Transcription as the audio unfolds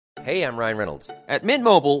Hey, I'm Ryan Reynolds. At Mint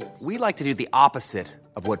Mobile, we like to do the opposite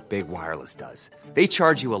of what Big Wireless does. They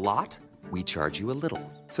charge you a lot, we charge you a little.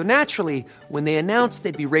 So naturally, when they announced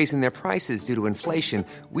they'd be raising their prices due to inflation,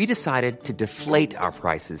 we decided to deflate our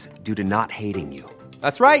prices due to not hating you.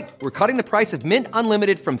 That's right. We're cutting the price of Mint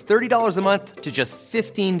Unlimited from $30 a month to just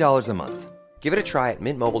 $15 a month. Give it a try at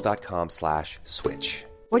mintmobile.com/switch.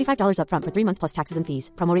 $45 up front for 3 months plus taxes and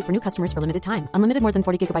fees. Promo rate for new customers for limited time. Unlimited more than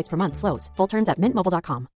 40 gigabytes per month. Slows full terms at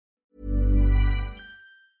mintmobile.com.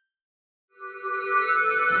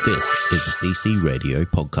 This is a CC Radio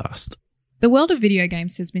podcast. The world of video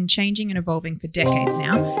games has been changing and evolving for decades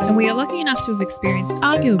now, and we are lucky enough to have experienced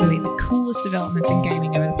arguably the coolest developments in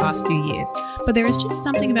gaming over the past few years. But there is just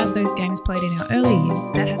something about those games played in our early years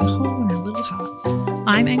that has a hole in our little hearts.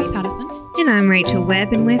 I'm Amy Patterson. And I'm Rachel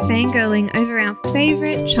Webb, and we're fangirling over our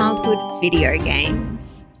favourite childhood video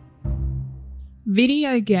games.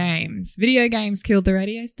 Video games. Video games killed the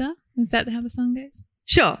radio star? Is that how the song goes?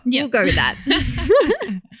 Sure, Yeah. we'll go with that.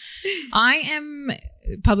 I am,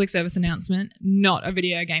 public service announcement, not a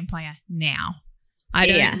video game player now. I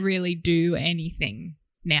don't really do anything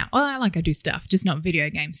now. Well, I do stuff, just not video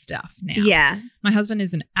game stuff now. Yeah. My husband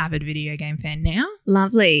is an avid video game fan now.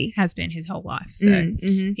 Lovely. Has been his whole life. So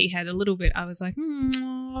he had a little bit, I was like, do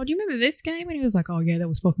you remember this game? And he was like, oh yeah, that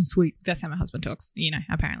was fucking sweet. That's how my husband talks,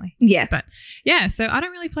 apparently. Yeah. But yeah, so I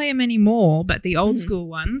don't really play them anymore, but the old school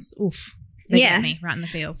ones, oof. They get me right in the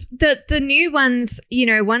feels. The new ones,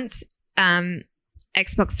 once Xbox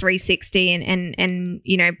 360 and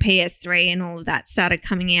PS3 and all of that started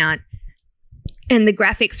coming out, and the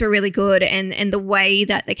graphics were really good, and the way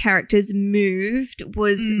that the characters moved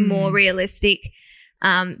was more realistic.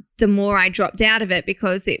 The more I dropped out of it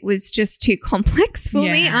because it was just too complex for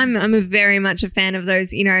me. I'm a very much a fan of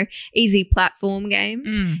those, easy platform games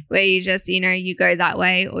where you just, you go that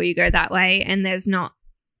way or you go that way, and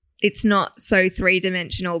it's not so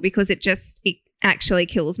three-dimensional because it actually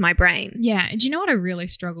kills my brain. Yeah. Do you know what I really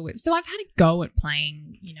struggle with? So I've had a go at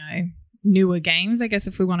playing, newer games, I guess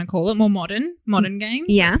if we want to call it, more modern games.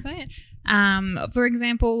 Yeah. Let's say it. For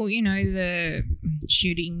example, the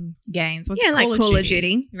shooting games. What's it? Like Call of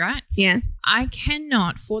Duty. Right? Yeah. I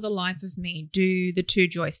cannot for the life of me do the two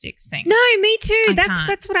joysticks thing. No, me too. I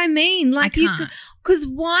That's what I mean. Like I can't. Because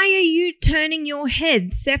why are you turning your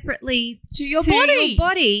head separately to your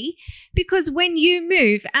body? Because when you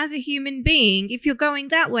move as a human being, if you're going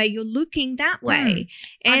that way, you're looking that way.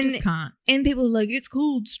 And I just can't. And people are like, it's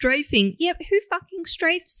called strafing. Yeah, but who fucking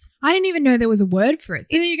strafes? I didn't even know there was a word for it.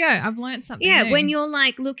 So there you go. I've learned something new. When you're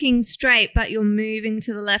like looking straight but you're moving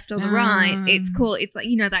to the left or the right, it's like,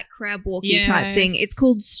 that crab walkie type thing. It's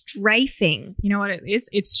called strafing. You know what it is?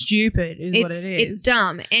 It's stupid what it is. It's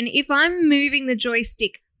dumb. And if I'm moving the joystick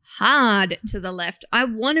hard to the left, I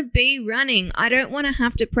want to be running. I don't want to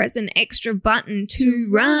have to press an extra button to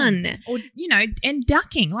run. Or, and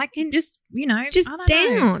ducking. Just I don't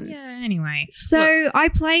down. know. Yeah, anyway. So I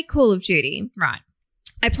play Call of Duty. Right.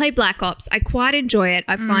 I play Black Ops. I quite enjoy it.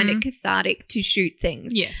 I find it cathartic to shoot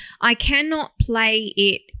things. Yes. I cannot play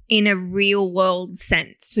it in a real world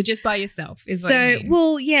sense. So just by yourself is what you mean.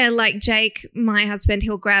 Well, yeah, like Jake, my husband,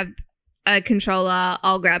 he'll grab a controller.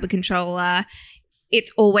 I'll grab a controller.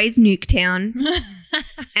 It's always Nuketown.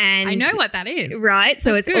 And I know what that is. Right?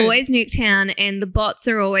 So That's it's good. always Nuketown, and the bots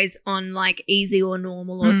are always on like easy or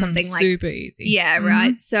normal or something like super easy. Yeah,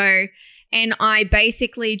 right. So, and I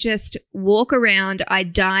basically just walk around. I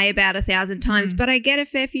die about 1,000 times, but I get a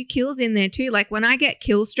fair few kills in there too. Like when I get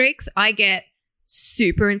kill streaks, I get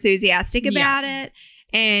super enthusiastic about it.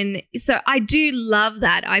 And so I do love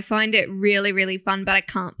that. I find it really, really fun, but I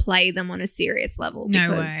can't play them on a serious level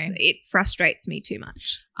because it frustrates me too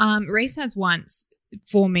much. Reese has once,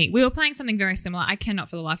 for me, we were playing something very similar. I cannot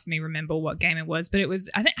for the life of me remember what game it was, but it was,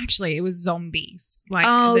 I think actually it was zombies.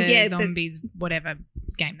 Zombies, whatever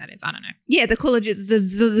game that is. I don't know. Yeah, the Call of Duty,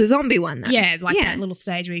 the zombie one. Yeah, that little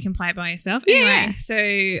stage where you can play it by yourself. Anyway, so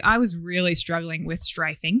I was really struggling with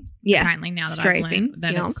strafing. Yeah. Apparently now that I've learned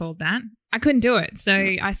that it's called that. I couldn't do it.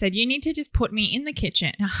 So I said, you need to just put me in the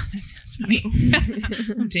kitchen. Oh, that sounds funny.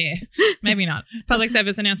 Oh, dear. Maybe not. Public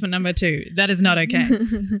service announcement number 2. That is not okay.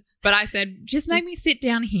 But I said, just make me sit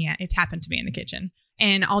down here. It happened to be in the kitchen.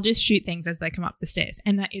 And I'll just shoot things as they come up the stairs.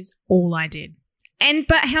 And that is all I did.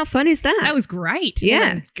 But how fun is that? That was great. Yeah.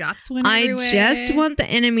 All the guts went everywhere. I just want the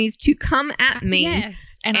enemies to come at me. Yes.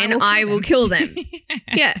 And I will kill them.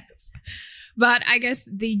 Yes. But I guess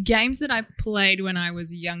the games that I played when I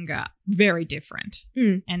was younger, very different.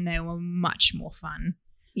 And they were much more fun.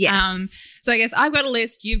 Yes. So I guess I've got a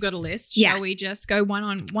list. You've got a list. Yeah. Shall we just go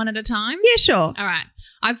one at a time? Yeah, sure. All right.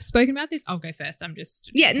 I've spoken about this. I'll go first. I'm just.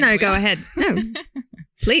 Yeah, no, go ahead. No,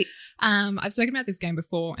 please. I've spoken about this game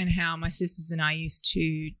before and how my sisters and I used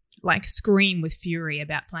to like scream with fury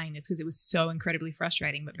about playing this because it was so incredibly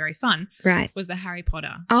frustrating but very fun. Right. Was the Harry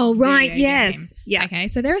Potter. Oh, right. video Yes. game. Yeah. Okay.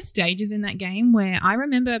 So there are stages in that game where I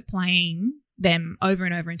remember playing them over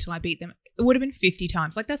and over until I beat them. It would have been 50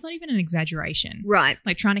 times. Like, that's not even an exaggeration. Right.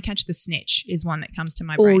 Like, trying to catch the snitch is one that comes to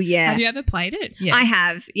my brain. Oh, yeah. Have you ever played it? Yes. I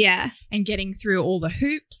have. Yeah. And getting through all the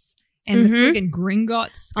hoops and the friggin'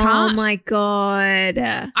 Gringotts cart. Oh, my God.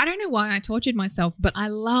 I don't know why I tortured myself, but I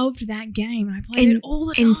loved that game and I played it all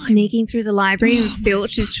the time. And sneaking through the library and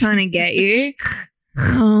Filch is trying to get you.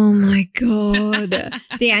 Oh, my God.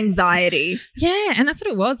 The anxiety. Yeah, and that's what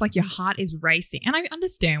it was. Like, your heart is racing. And I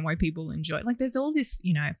understand why people enjoy it. Like, there's all this,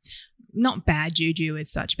 you know, not bad juju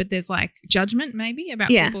as such, but there's like judgment maybe about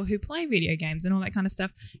people who play video games and all that kind of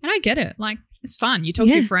stuff. And I get it. Like, it's fun. You talk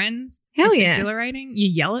to your friends. Hell it's yeah. exhilarating. You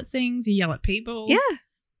yell at things. You yell at people. Yeah.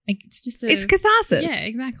 Like, it's just It's catharsis. Yeah,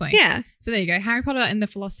 exactly. Yeah. So there you go. Harry Potter and the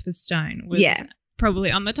Philosopher's Stone was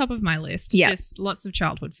probably on the top of my list. Yeah. Just lots of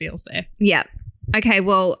childhood feels there. Yeah. Okay,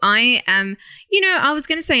 well, I am, I was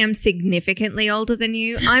going to say I'm significantly older than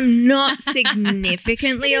you. I'm not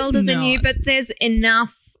significantly older than you, but there's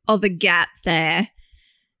enough of a gap there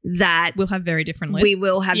that we'll have very different lists. we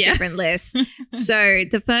will have different lists. So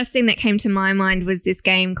the first thing that came to my mind was this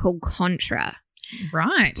game called Contra.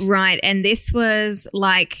 Right. Right. And this was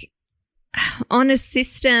like on a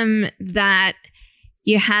system that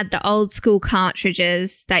you had the old school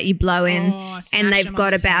cartridges that you blow in, and they've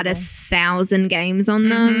got about 1,000 games on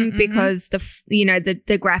them because the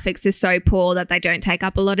graphics are so poor that they don't take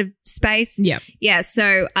up a lot of space. Yep. Yeah.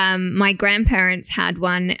 So my grandparents had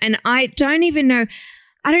one, and I don't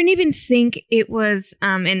even think it was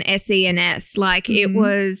an SNES. Like it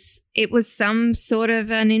was some sort of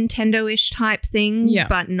a Nintendo-ish type thing,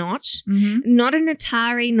 but not. Not an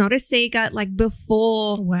Atari, not a Sega. Like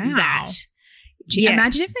before that. Gee,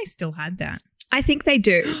 imagine if they still had that. I think they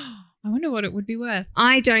do. I wonder what it would be worth.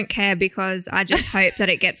 I don't care because I just hope that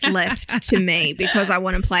it gets left to me because I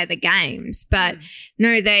want to play the games. But no,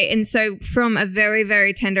 and so from a very,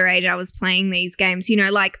 very tender age, I was playing these games,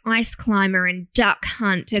 like Ice Climber and Duck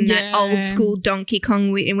Hunt and that old school Donkey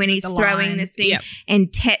Kong when he's throwing this thing. Yep. And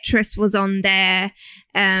Tetris was on there.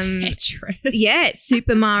 Tetris. Yeah,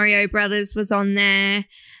 Super Mario Brothers was on there.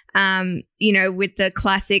 With the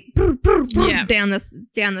classic down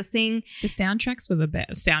the thing. The soundtracks were the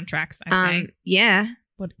best soundtracks, I say. Yeah.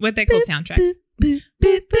 What they called soundtracks?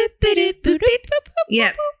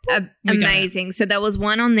 Yeah. Amazing. So there was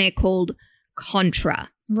one on there called Contra.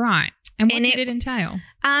 Right. And what did it entail?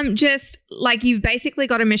 Just like you've basically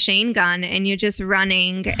got a machine gun and you're just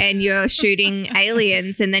running and you're shooting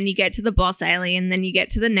aliens, and then you get to the boss alien, then you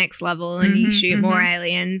get to the next level and you shoot more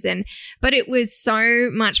aliens. But it was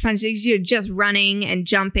so much fun. You're just running and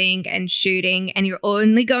jumping and shooting, and you're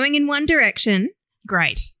only going in one direction.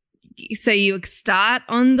 Great. So you start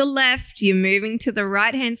on the left, you're moving to the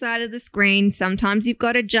right-hand side of the screen. Sometimes you've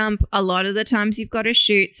got to jump. A lot of the times you've got to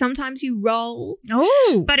shoot. Sometimes you roll.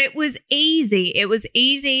 Oh. But it was easy. It was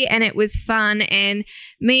easy and it was fun. And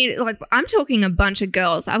I'm talking a bunch of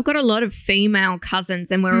girls. I've got a lot of female cousins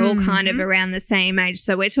and we're all kind of around the same age.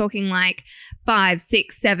 So we're talking like 5,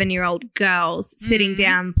 6, 7-year-old girls sitting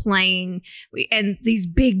down playing, and these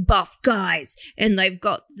big buff guys, and they've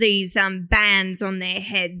got these bands on their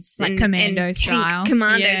heads, like commando style,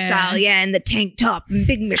 and the tank top and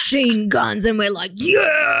big machine guns, and we're like,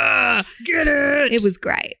 yeah, get it. It was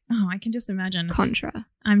great. Oh, I can just imagine. Contra.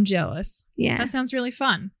 I'm jealous. Yeah, that sounds really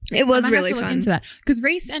fun. It was I really have to fun. look into that because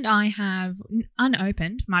Reese and I have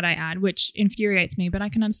unopened, might I add, which infuriates me, but I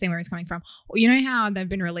can understand where he's coming from. You know how they've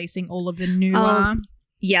been releasing all of the newer,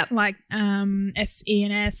 like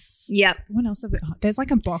SNES. Yep. What else? There's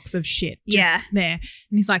like a box of shit just there,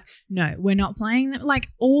 and he's like, "No, we're not playing that." Like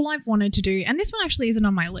all I've wanted to do, and this one actually isn't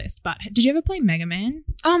on my list. But did you ever play Mega Man?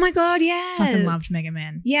 Oh my god, yeah! Fucking loved Mega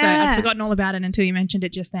Man. Yeah. So I'd forgotten all about it until you mentioned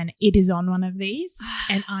it just then. It is on one of these,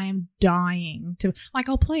 and I am dying to. Like,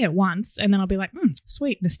 I'll play it once, and then I'll be like,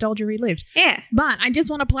 "Sweet, nostalgia relived." Yeah. But I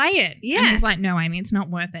just want to play it. Yeah. And he's like, "No, Amy, it's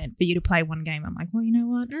not worth it for you to play one game." I'm like, "Well, you know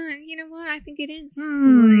what? I think it is."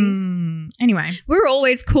 Anyway, we're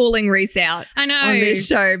always calling Reese out. I know on this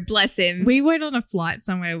show. Bless him. We went on a flight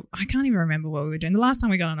somewhere. I can't even remember what we were doing the last time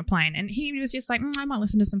we got on a plane, and he was just like, "I might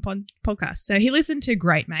listen to some podcasts." So he listened to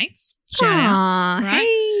Great Mates. Shout out, right?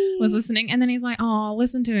 Hey. Was listening, and then he's like, "Oh, I'll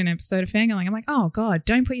listen to an episode of Fangirling." I'm like, "Oh God,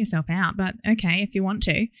 don't put yourself out, but okay if you want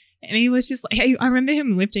to." And he was just like, "Hey," I remember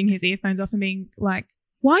him lifting his earphones off and being like,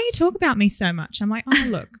 why you talk about me so much? I'm like, oh,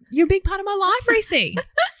 look, you're a big part of my life, Reese.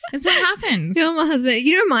 That's what happens.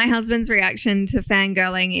 You know, my husband's reaction to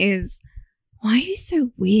fangirling is, why are you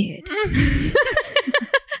so weird?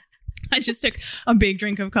 I just took a big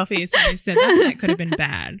drink of coffee as soon as you said that. That could have been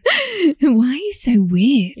bad. Why are you so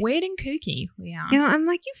weird? Weird and kooky we are. You know, I'm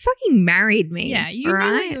like, you fucking married me. Yeah, you knew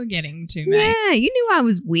what you were getting to, mate. Yeah, you knew I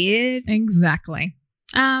was weird. Exactly.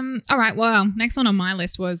 All right, well, next one on my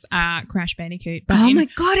list was Crash Bandicoot. But my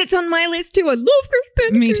God, it's on my list too. I love Crash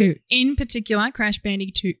Bandicoot. Me too. In particular, Crash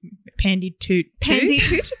Bandicoot. Pandytoot?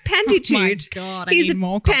 Oh my God, I need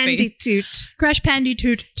more coffee. Pandytoot. Crash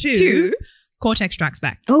Bandicoot 2. Cortex Strikes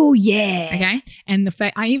Back. Oh, yeah. Okay. And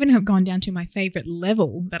I even have gone down to my favorite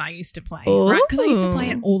level that I used to play, right? Because I used to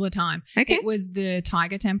play it all the time. Okay. It was the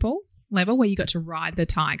Tiger Temple level where you got to ride the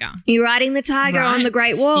tiger. You're riding the tiger on the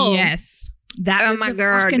Great Wall. Yes. That was the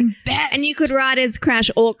fucking best. And you could ride as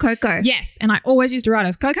Crash or Coco. Yes. And I always used to ride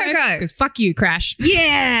as Coco. Because fuck you, Crash.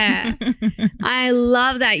 Yeah. I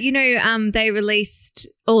love that. You know, they released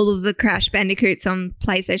all of the Crash Bandicoots on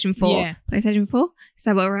PlayStation 4. Yeah. PlayStation 4? Is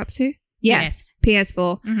that what we're up to? Yes.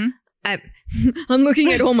 PS4. Mm-hmm. I'm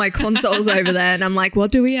looking at all my consoles over there and I'm like,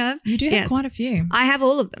 what do we have? You do have quite a few. I have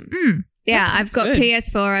all of them. Yeah, I've got good.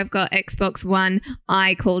 PS4, I've got Xbox One.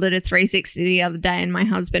 I called it a 360 the other day and my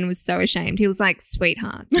husband was so ashamed. He was like,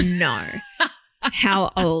 sweetheart, no.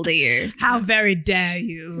 How old are you? How very dare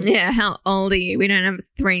you? Yeah, how old are you? We don't have a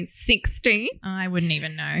 360. I wouldn't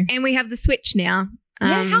even know. And we have the Switch now.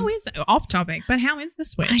 Yeah, how is it? Off topic, but how is the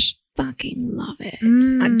Switch? I fucking love it.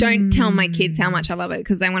 I don't tell my kids how much I love it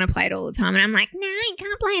because they want to play it all the time. And I'm like, no, you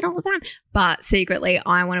can't play it all the time. But secretly,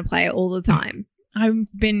 I want to play it all the time. I've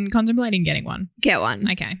been contemplating getting one. Get one.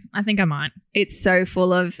 Okay. I think I might. It's so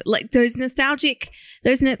full of like those nostalgic,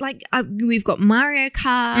 we've got Mario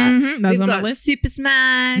Kart. Mm-hmm. That's we've on got my list. Super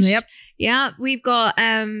Smash. Yep. Yeah. We've got,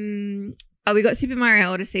 we got Super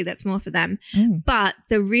Mario Odyssey. That's more for them. Ooh. But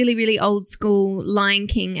the really, really old school Lion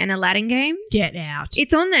King and Aladdin games. Get out.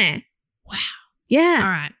 It's on there. Wow. Yeah. All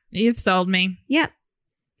right. You've sold me. Yep.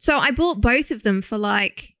 So I bought both of them for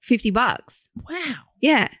like $50. Wow.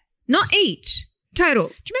 Yeah. Not each. Total.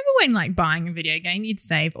 Do you remember when like buying a video game, you'd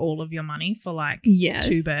save all of your money for like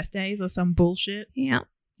 2 birthdays or some bullshit? Yeah.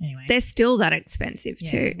 Anyway. They're still that expensive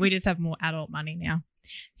too. We just have more adult money now.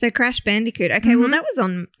 So Crash Bandicoot. Okay, well that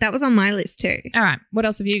was on my list too. All right. What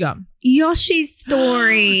else have you got? Yoshi's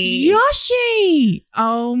Story. Yoshi!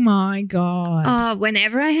 Oh my God. Oh,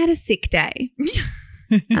 whenever I had a sick day,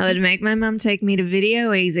 I would make my mum take me to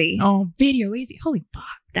Video Easy. Oh, Video Easy. Holy fuck.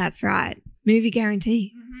 That's right. Movie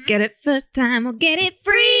guarantee. Get it first time or get it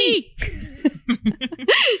free.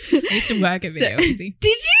 I used to work at Video Easy.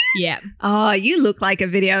 Did you? Yeah. Oh, you look like a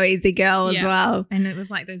Video Easy girl as well. And it was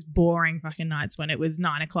like those boring fucking nights when it was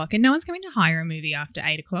 9 o'clock and no one's coming to hire a movie after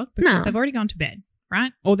 8 o'clock because they've already gone to bed,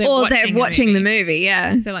 right? Or they're watching the movie,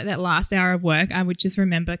 yeah. So like that last hour of work, I would just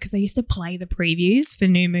remember because they used to play the previews for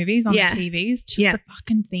new movies on the TVs, just the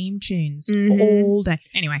fucking theme tunes all day.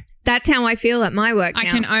 Anyway. That's how I feel at my work now. I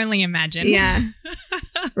can only imagine. Yeah.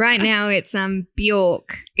 Right now it's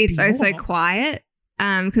Bjork. It's Oh So Quiet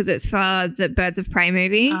because it's for the Birds of Prey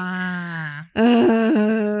movie.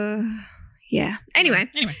 Yeah. Anyway,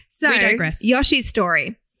 so we digress. Yoshi's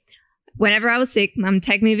Story. Whenever I was sick, Mum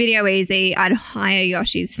take me Video Easy. I'd hire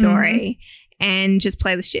Yoshi's Story and just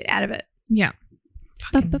play the shit out of it. Yeah.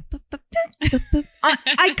 I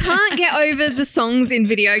can't get over the songs in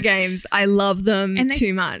video games. I love them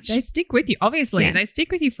too much. They stick with you. Obviously, they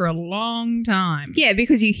stick with you for a long time. Yeah,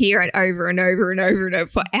 because you hear it over and over and over and over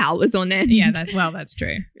for hours on end. Yeah, that's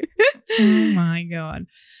true. Oh my God.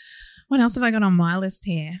 What else have I got on my list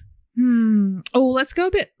here? Oh, let's go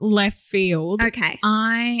a bit left field. Okay.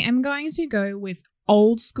 I am going to go with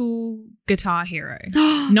old school Guitar Hero.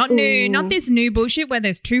 Not new, not this new bullshit where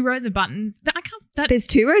there's 2 rows of buttons. There's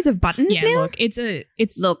 2 rows of buttons now?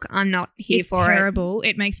 Look, I'm not here for it. It's terrible.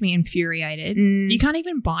 It makes me infuriated. You can't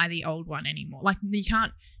even buy the old one anymore. Like you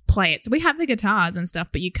can't play it. So we have the guitars and stuff,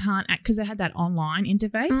 but you can't because they had that online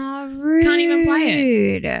interface. Oh, rude. Can't even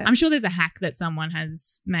play it. I'm sure there's a hack that someone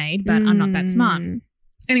has made, but I'm not that smart.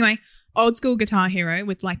 Anyway, old school Guitar Hero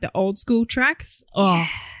with like the old school tracks. Oh,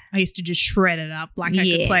 I used to just shred it up like I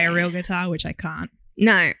could play a real guitar, which I can't.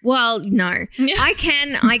 No. Well, no. I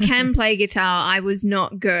can play guitar. I was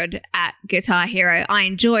not good at Guitar Hero. I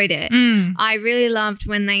enjoyed it. I really loved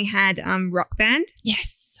when they had Rock Band.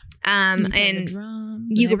 Yes. And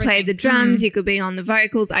you could play the drums, you could be on the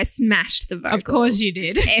vocals. I smashed the vocals. Of course you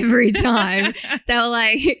did. Every time. They were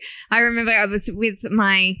like, I remember I was with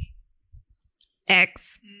my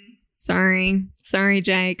ex. Sorry,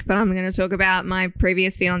 Jake, but I'm going to talk about my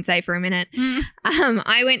previous fiance for a minute.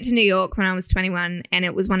 I went to New York when I was 21, and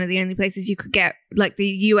it was one of the only places you could get, like the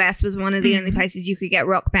US was one of the only places you could get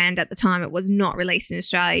Rock Band at the time. It was not released in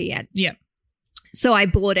Australia yet. Yep. So I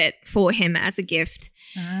bought it for him as a gift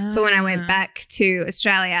for when I went back to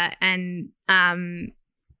Australia. And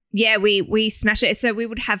we smashed it. So we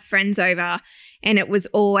would have friends over, and it was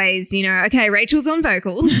always, okay, Rachel's on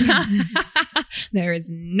vocals. There is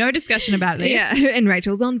no discussion about this. Yeah, and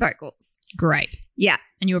Rachel's on vocals. Great. Yeah.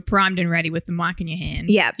 And you were primed and ready with the mic in your hand.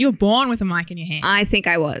 Yeah. You were born with a mic in your hand. I think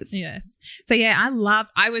I was. Yes. So, yeah,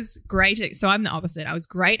 I was great so I'm the opposite. I was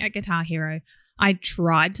great at Guitar Hero. I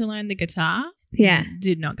tried to learn the guitar. Yeah.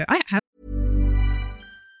 Did not go.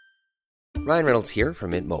 Ryan Reynolds here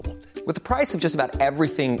from Mint Mobile. With the price of just about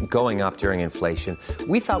everything going up during inflation,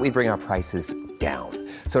 we thought we'd bring our prices down.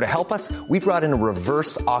 So to help us, we brought in a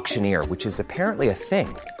reverse auctioneer, which is apparently a thing.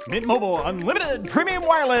 Mint Mobile Unlimited Premium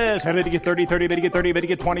Wireless. How to get 30, 30, bit to get 30, bit to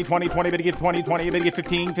get 20, 20, 20, bit to get 20, 20, bit to get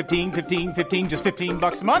 15, 15, 15, 15, just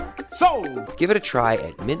 $15 a month? Sold! Give it a try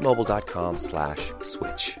at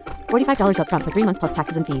mintmobile.com/switch. $45 up front for 3 months plus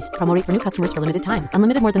taxes and fees. Promo rate for new customers for limited time.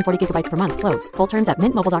 Unlimited more than 40 gigabytes per month. Slows full terms at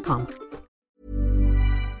mintmobile.com.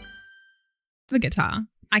 The guitar.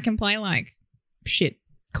 I can play like shit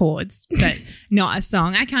chords, but not a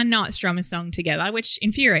song. I cannot strum a song together, which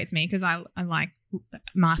infuriates me because I like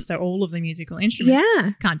master all of the musical instruments.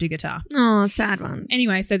 Yeah. Can't do guitar. Oh, sad one.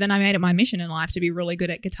 Anyway, so then I made it my mission in life to be really good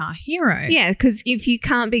at Guitar Hero. Yeah, because if you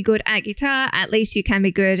can't be good at guitar, at least you can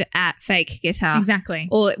be good at fake guitar. Exactly.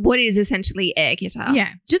 Or what is essentially air guitar. Yeah,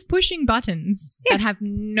 just pushing buttons that have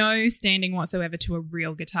no standing whatsoever to a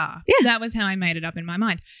real guitar. Yeah. That was how I made it up in my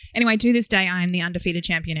mind. Anyway, to this day, I am the undefeated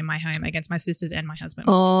champion in my home against my sisters and my husband.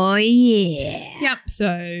 Oh, yeah. Yep. So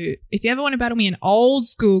if you ever want to battle me in old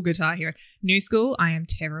school Guitar Hero, new school, I am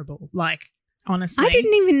terrible. Like, honestly. I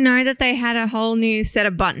didn't even know that they had a whole new set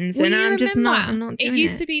of buttons, Well, and you I'm just remember, not. I'm not doing it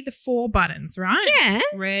used to be the 4 buttons, right? Yeah.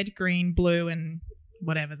 Red, green, blue, and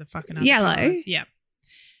whatever the fucking other Yellow. colors. Yep.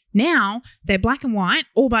 Now they're black and white.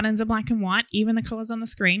 All buttons are black and white. Even the colors on the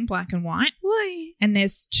screen, black and white. Why? And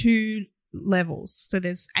there's 2 levels, so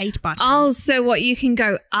there's 8 buttons. Oh, so what, you can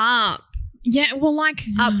go up yeah. Well, like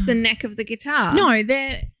the neck of the guitar? No,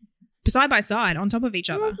 they're side by side on top of each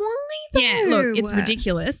other. Well, why though? Yeah, look, it's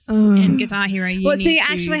ridiculous. Oh. In Guitar Hero, So you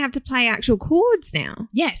actually have to play actual chords now?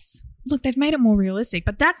 Yes. Look, they've made it more realistic,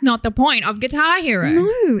 but that's not the point of Guitar Hero.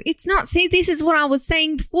 No, it's not. See, this is what I was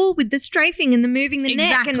saying before with the strafing and the moving the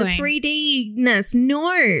neck and the Exactly. 3D-ness.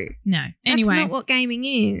 No. No. Anyway, That's not what gaming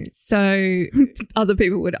is. so Other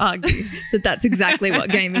people would argue that that's exactly what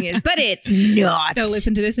gaming is, but it's not. they'll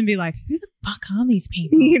listen to this and be like, who the fuck are these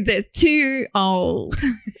people? They're too old.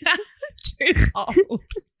 Too old.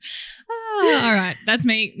 All right. That's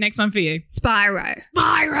me. Next one for you. Spyro.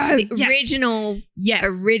 Spyro. The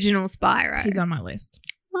original Spyro. He's on my list.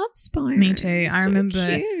 Love Spyro. Me too. I So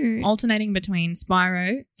remember cute. alternating between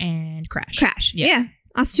Spyro and Crash. Crash. Yeah.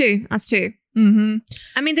 Us too. Mm-hmm.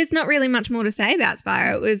 I mean, there's not really much more to say about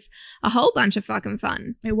Spyro. It was a whole bunch of fucking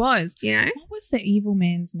fun, It was. you know? What was the evil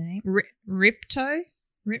man's name? Ripto?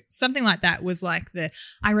 Something like that was like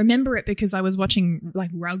I remember it because I was watching,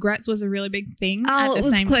 like, Rugrats was a really big thing at Oh, the it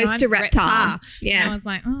was same close time. to Reptar. And Yeah. I was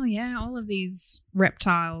like, oh yeah, all of these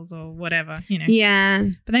reptiles or whatever, you know. Yeah.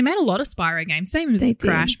 But they made a lot of Spyro games, same as They did.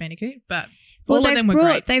 Crash Bandicoot, but Well, all of them were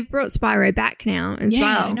great. they've brought Spyro back now as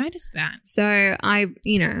Yeah, well. I noticed that. So I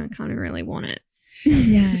kind of really want it.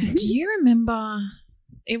 Yeah. Do you remember?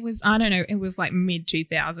 It was, I don't know, it was like mid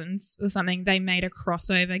 2000s or something. They made a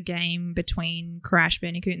crossover game between Crash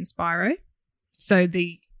Bandicoot and Spyro. So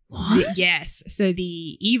yes. So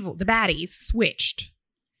the baddies switched.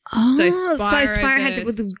 Oh, So so Spyro had to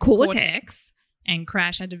with versus the Cortex. and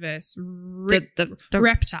Crash had to verse The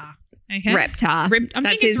Reptar. Okay. Reptar. I That's think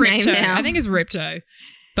it's his name Ripto. now. I think it's Ripto.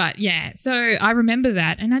 But yeah, so I remember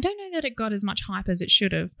that. And I don't know that it got as much hype as it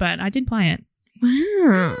should have, but I did play it.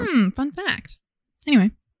 Wow. Fun fact.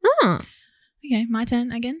 Anyway. Oh. Okay, my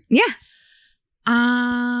turn again. Yeah.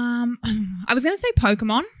 I was going to say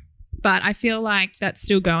Pokemon, but I feel like that's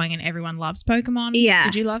still going and everyone loves Pokemon. Yeah.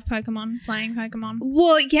 Did you love Pokemon, playing Pokemon?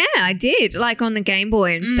 Well, yeah, I did. Like on the Game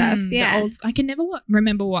Boy and stuff. The Yeah. I can never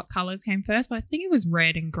remember what colors came first, but I think it was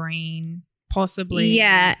red and green, possibly.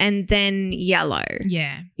 Yeah, and then yellow.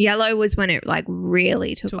 Yeah. Yellow was when it like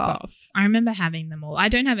really took off. I remember having them all. I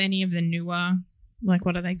don't have any of the newer, like,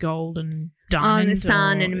 what are they, gold and diamond? On the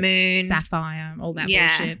sun or and moon. Sapphire, all that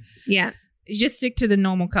Yeah. bullshit. Yeah. You just stick to the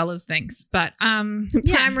normal colors, thanks. But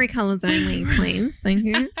yeah. Primary colors only, please. Thank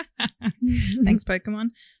you. Thanks, Pokemon.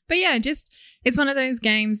 But yeah, just it's one of those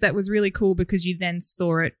games that was really cool because you then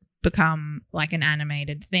saw it become like an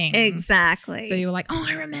animated thing. Exactly. So you were like, oh,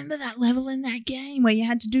 I remember that level in that game where you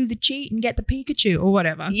had to do the cheat and get the Pikachu or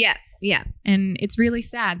whatever. Yeah. And it's really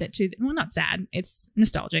sad that not sad, it's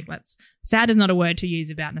nostalgic. Sad is not a word to use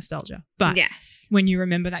about nostalgia. But yes, when you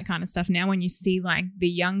remember that kind of stuff now, when you see like the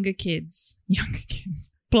younger kids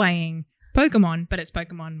playing Pokemon, but it's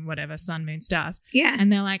Pokemon whatever, Sun, Moon, Stars. Yeah.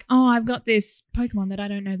 And they're like, oh, I've got this Pokemon that I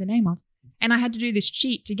don't know the name of. And I had to do this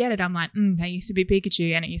cheat to get it. I'm like, that used to be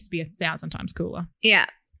Pikachu and it used to be 1,000 times cooler. Yeah.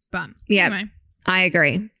 But yeah, anyway. I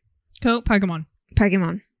agree. Cool. Pokemon.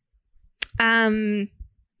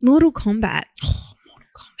 Mortal Kombat. Oh, Mortal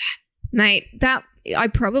Kombat. Mate, that I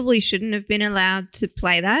probably shouldn't have been allowed to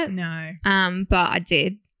play that. No. But I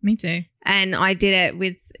did. Me too. And I did it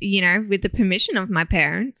with the permission of my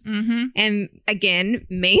parents. Mm-hmm. And again,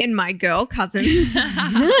 me and my girl cousins.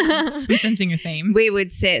 We're sensing a theme. We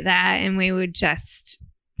would sit there and we would just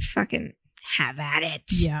fucking have at it.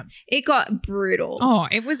 Yeah. It got brutal. Oh,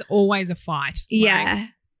 it was always a fight. Yeah.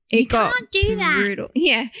 You can't do that. Brutal.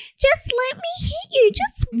 Yeah. Just let me hit you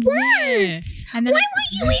just once. And then Why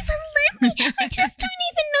won't you even let me? I just don't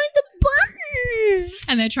even know the buttons.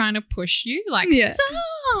 And they're trying to push you like, Yeah.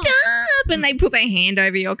 stop. And they put their hand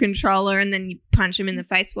over your controller and then you punch them in the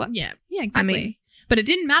face. What? Yeah, exactly. I mean, but it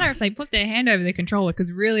didn't matter if they put their hand over the controller because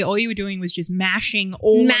really all you were doing was just mashing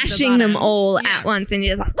them all Yeah. at once, and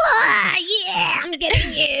you're like, yeah, I'm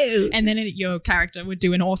getting you. And then your character would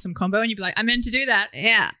do an awesome combo and you'd be like, I meant to do that.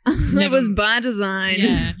 Yeah, it was by design.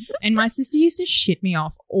 Yeah. And my sister used to shit me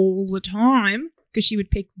off all the time because she would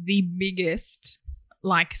pick the biggest,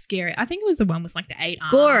 like, scary. I think it was the one with like the 8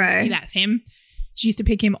 arms. Goro. Yeah, that's him. She used to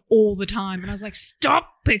pick him all the time. And I was like, stop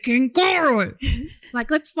picking Goro.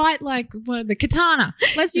 Like, let's fight like the katana.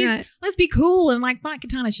 Let's be cool and like fight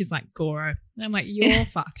katana. She's like, Goro. And I'm like, you're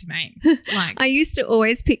fucked, mate. Like, I used to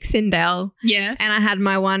always pick Sindel. yes. And I had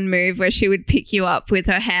my one move where she would pick you up with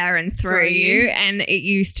her hair and throw you. And it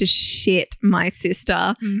used to shit my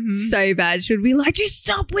sister so bad. She would be like, just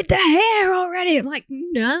stop with the hair already. I'm like,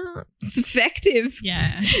 no, it's effective.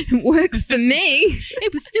 Yeah. It works for me.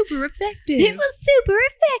 It was super effective. It was super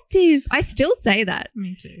effective. I still say that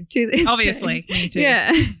Me too. to this Obviously. day. Me too.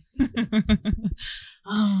 Yeah.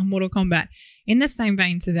 Oh, Mortal Kombat. In the same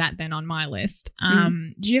vein to that then on my list,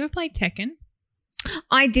 did you ever play Tekken?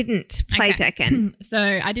 I didn't play Okay. Tekken.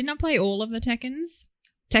 So I did not play all of the Tekkens.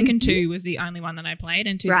 Tekken 2 was the only one that I played,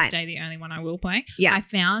 and to this Right. day the only one I will play. Yeah. I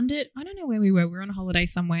found it, I don't know where we were. We were on a holiday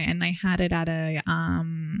somewhere and they had it at a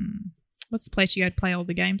what's the place you go to play all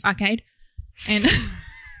the games? Arcade. And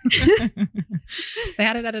they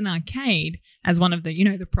had it at an arcade as one of the,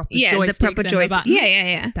 the proper joysticks. the proper and joystick. buttons.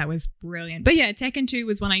 Yeah. That was brilliant. But yeah, Tekken 2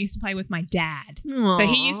 was one I used to play with my dad. So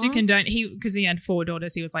he used to condone, because he had 4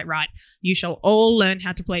 daughters, he was like, right, you shall all learn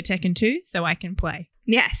how to play Tekken 2 so I can play.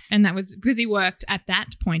 Yes. And that was because he worked at that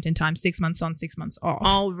point in time 6 months on, 6 months off.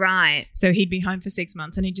 All right. So he'd be home for 6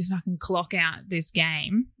 months and he'd just fucking clock out this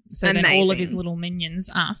game. So then all of his Amazing. little minions,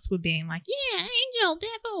 us, were being like, yeah, angel,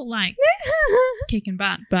 devil, like kicking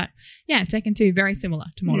butt. But yeah, Tekken 2, very similar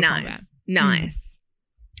to Mortal Kombat. Nice.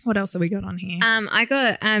 What else have we got on here? I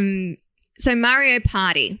got so Mario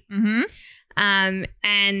Party. Mm-hmm.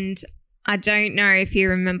 And I don't know if you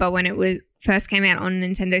remember when it was first came out on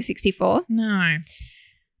Nintendo 64. No.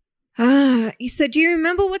 So do you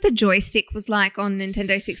remember what the joystick was like on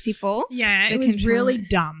Nintendo 64? Yeah, The it was controller. really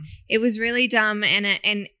dumb. It was really dumb,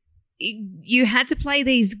 and you had to play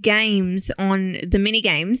these games on the mini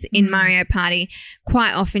games in Mario Party.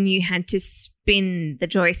 Quite often you had to spin the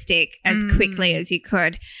joystick as quickly as you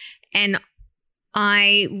could. And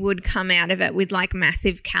I would come out of it with like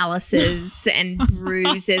massive calluses and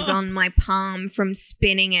bruises on my palm from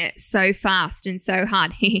spinning it so fast and so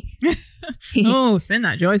hard. Oh, spin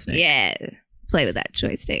that joystick. Yeah, play with that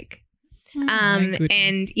joystick. My goodness.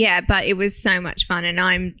 And yeah, but it was so much fun, and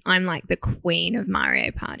I'm like the queen of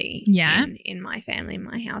Mario Party. Yeah. in my family, in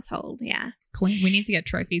my household. Yeah, Queen, we need to get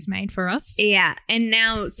trophies made for us. yeah. And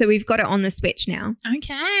now, so we've got it on the Switch now,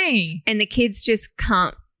 Okay. and the kids just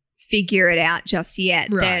can't figure it out just yet.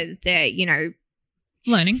 Right. They're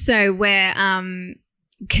Learning. so we're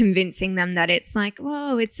convincing them that it's like,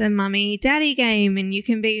 whoa, it's a mummy daddy game, and you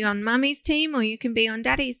can be on mummy's team or you can be on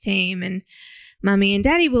daddy's team, and mummy and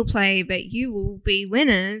daddy will play, but you will be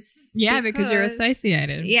winners. Yeah, because you're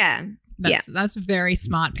associated. Yeah. That's very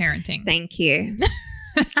smart parenting. Thank you.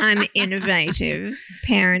 I'm innovative.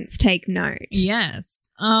 Parents take note. Yes.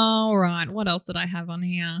 All right. What else did I have on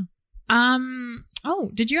here?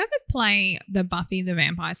 Oh, did you ever play the Buffy the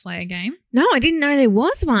Vampire Slayer game? No, I didn't know there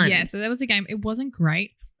was one. Yeah, so there was a game. It wasn't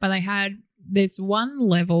great, but they had there's one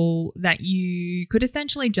level that you could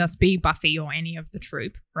essentially just be Buffy or any of the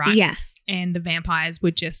troop, right? Yeah. And the vampires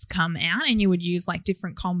would just come out and you would use like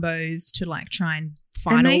different combos to like try and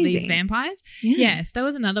fight all these Amazing. vampires. Yeah. Yes, that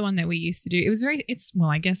was another one that we used to do. It was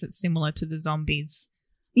I guess it's similar to the zombies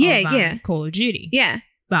Yeah, of, Call of Duty. yeah.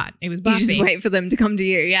 But it was You Buffy. just wait for them to come to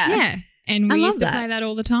you. Yeah. Yeah. And I we love used to that. play that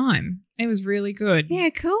all the time. It was really good. Yeah,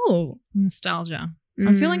 cool. Nostalgia.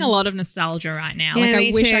 I'm feeling a lot of nostalgia right now. Yeah, like I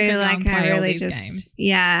me wish too. I could go and play all these just, games.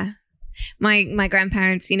 Yeah. My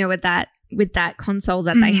grandparents, with that console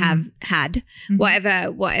that they have had,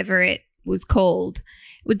 whatever it was called,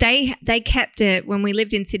 they kept it when we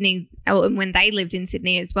lived in Sydney, and when they lived in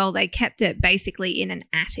Sydney as well, they kept it basically in an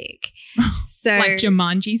attic. So Like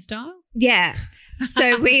Jumanji style? yeah.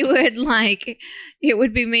 So we would it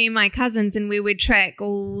would be me and my cousins, and we would trek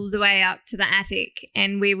all the way up to the attic,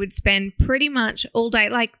 and we would spend pretty much all day,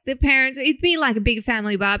 like the parents, it'd be like a big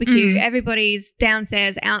family barbecue. Everybody's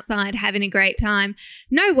downstairs, outside, having a great time.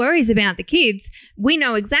 No worries about the kids. We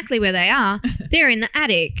know exactly where they are. They're in the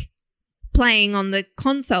attic playing on the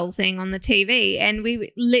console thing on the TV, and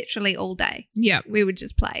we literally all day. Yeah. We would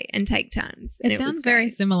just play and take turns. And It was sounds very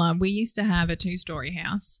great. similar. We used to have a 2-story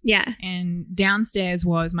house. Yeah. And downstairs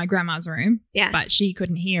was my grandma's room. Yeah. But she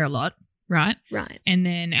couldn't hear a lot, right? Right. And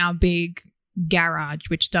then our big garage,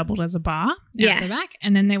 which doubled as a bar out Yeah. the back.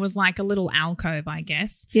 And then there was like a little alcove, I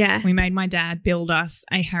guess. Yeah. We made my dad build us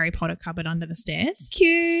a Harry Potter cupboard under the stairs,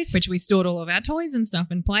 Cute. which we stored all of our toys and stuff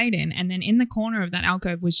and played in. And then in the corner of that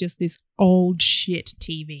alcove was just this old shit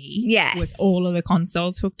TV Yes. with all of the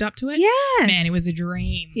consoles hooked up to it. Yeah. Man, it was a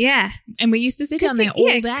dream. Yeah. And we used to sit down there all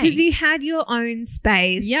day. Because you had your own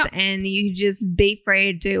space, Yep. and you could just be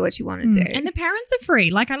free to do what you want to do. And the parents are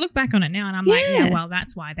free. Like I look back on it now and I'm like, Yeah. yeah, well,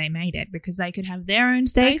 that's why they made it, because they could have their own they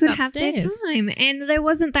space could have upstairs. their time, and there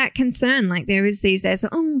wasn't that concern like there is these days.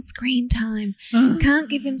 Screen time. Can't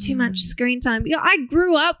give him too much screen time. Yeah, I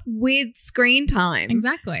grew up with screen time.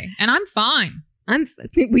 Exactly. And I'm fine.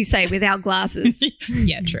 We say without glasses.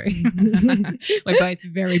 Yeah, true. We're both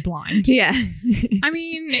very blind. Yeah. I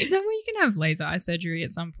mean, then we can have laser eye surgery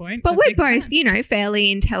at some point. But to we're fix both, that.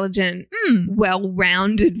 fairly intelligent, Mm.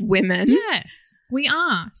 well-rounded women Yes, we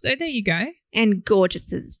are. So there you go. and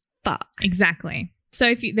gorgeous as fuck. Exactly.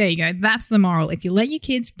 So there you go. That's the moral. If you let your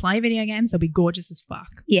kids play video games, they'll be gorgeous as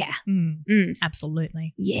fuck. Yeah.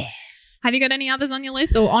 Absolutely. Yeah. Have you got any others on your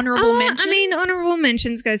list or honorable mentions? I mean, honorable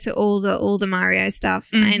mentions goes to all the Mario stuff,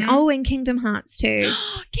 and Kingdom Hearts too.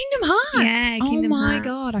 Kingdom Hearts. Yeah, Kingdom Oh my Hearts.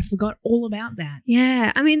 God, I forgot all about that.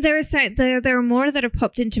 Yeah, I mean, there are more that have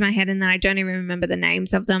popped into my head, and then I don't even remember the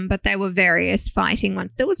names of them, but they were various fighting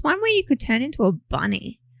ones. There was one where you could turn into a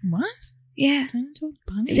bunny. What? Yeah. Turn into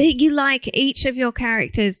a bunny? Each of your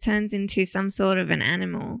characters turns into some sort of an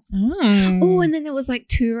animal. Oh. Oh, and then there was like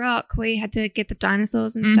Turok, where you had to get the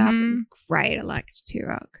dinosaurs and stuff. It was great. I liked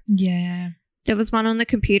Turok. Yeah. There was one on the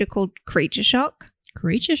computer called Creature Shock.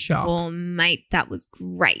 Creature Shock. Oh, mate, that was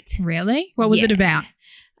great. Really? What was it Yeah.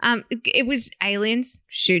 about? It was aliens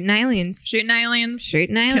shooting aliens. Shooting aliens,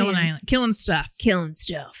 Shooting aliens. killing stuff. Killing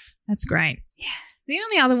stuff. That's great. Yeah. The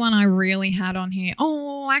only other one I really had on here,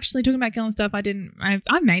 actually talking about killing stuff,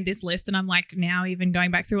 I made this list and I'm like now even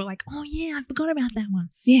going back through it like, oh yeah, I forgot about that one.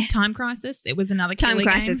 Yeah. Time Crisis. It was another Time killing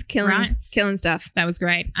Crisis, game, right? killing stuff. That was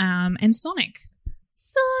great. And Sonic.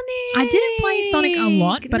 Sonic. I didn't play Sonic a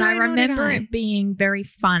lot, but No, I nor did remember I. it being very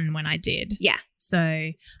fun when I did. Yeah. So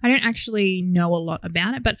I don't actually know a lot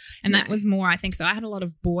about it, and that No. was more, I think, so I had a lot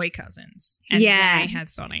of boy cousins and Yeah. they had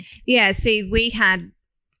Sonic. Yeah, see,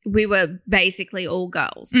 we were basically all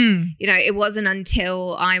girls. Mm. It wasn't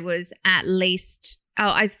until I was at least,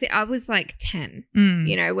 I was like 10,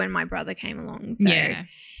 Mm. when my brother came along. So, Yeah.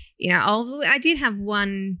 I did have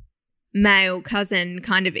one male cousin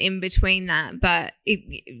kind of in between that, but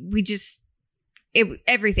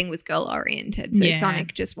everything was girl oriented. So Yeah.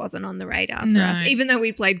 Sonic just wasn't on the radar for No. us, even though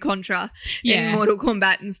we played Contra Yeah. and Mortal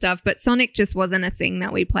Kombat and stuff. But Sonic just wasn't a thing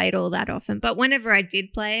that we played all that often. But whenever I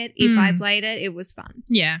did play it, if I played it, it was fun.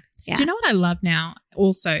 Yeah. Yeah. Do you know what I love now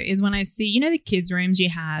also is when I see, the kids' rooms you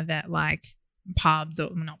have at like pubs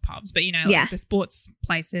or not pubs, but Yeah. like the sports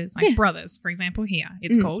places, like Yeah. Brothers, for example, here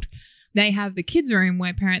it's called. They have the kids' room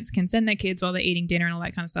where parents can send their kids while they're eating dinner and all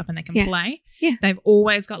that kind of stuff and they can Yeah. play. Yeah. They've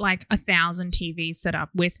always got like 1,000 TVs set up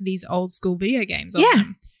with these old school video games on Yeah.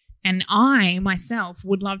 them. And I myself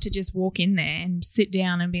would love to just walk in there and sit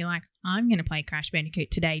down and be like, I'm going to play Crash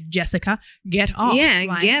Bandicoot today, Jessica. Get off. Yeah,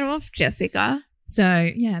 Like, get off, Jessica.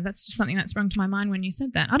 so, yeah, that's just something that sprung to my mind when you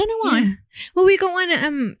said that. I don't know why. Yeah. Well, we got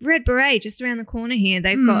one Red Beret just around the corner here.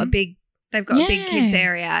 They've got a big kids Yeah.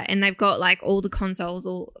 area, and they've got like all the consoles,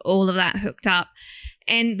 all of that hooked up.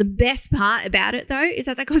 And the best part about it, though, is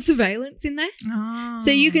that they got surveillance in there. Oh. So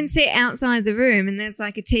you can sit outside the room and there's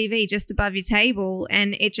like a TV just above your table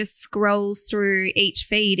and it just scrolls through each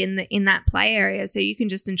feed in that play area. So you can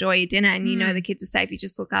just enjoy your dinner and you know the kids are safe. You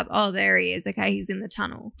just look up, oh, there he is. Okay, he's in the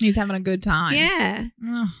tunnel. He's having a good time. Yeah.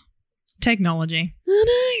 Oh, technology.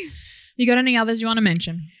 I know. You got any others you want to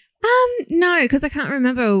mention? No, because I can't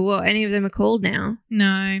remember what any of them are called now.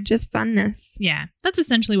 No. Just funness. Yeah, that's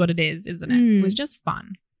essentially what it is, isn't it? It was just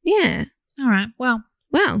fun. Yeah. All right. Well,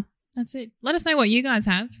 Wow. that's it. Let us know what you guys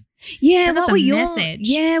have. Yeah, Send us what a were your message.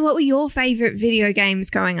 what were your favorite video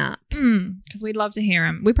games growing up? Because we'd love to hear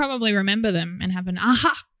them. We probably remember them and have an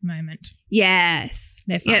aha moment. Yes.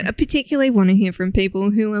 They're fun. Yeah, I particularly want to hear from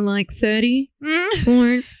people who are like 30.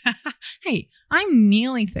 Hey, I'm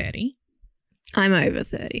nearly 30. I'm over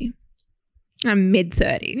 30. I'm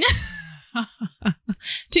mid-30s.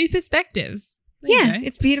 Two perspectives. There you Yeah, go.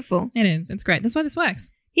 it's beautiful. It is. It's great. That's why this works.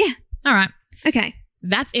 Yeah. All right. Okay.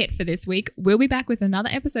 That's it for this week. We'll be back with another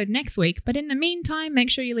episode next week. But in the meantime, make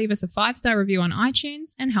sure you leave us a 5-star review on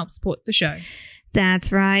iTunes and help support the show.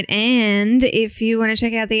 That's right. And if you want to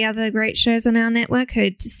check out the other great shows on our network,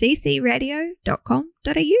 head to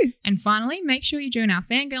ccradio.com.au. And finally, make sure you join our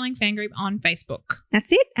Fangirling fan group on Facebook.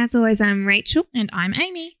 That's it. As always, I'm Rachel. And I'm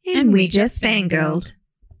Amy. And we just fangirled.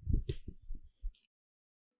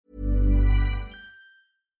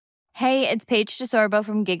 Hey, it's Paige DeSorbo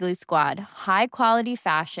from Giggly Squad. High quality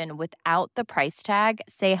fashion without the price tag.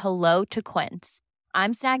 Say hello to Quince.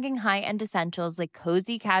 I'm snagging high-end essentials like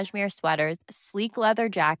cozy cashmere sweaters, sleek leather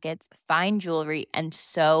jackets, fine jewelry, and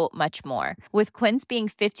so much more. With Quince being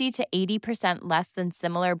 50 to 80% less than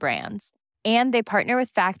similar brands. And they partner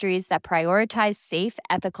with factories that prioritize safe,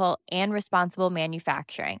 ethical, and responsible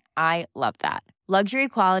manufacturing. I love that. Luxury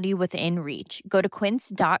quality within reach. Go to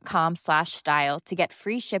quince.com/style to get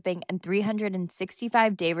free shipping and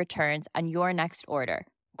 365-day returns on your next order.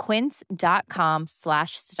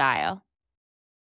 Quince.com/style.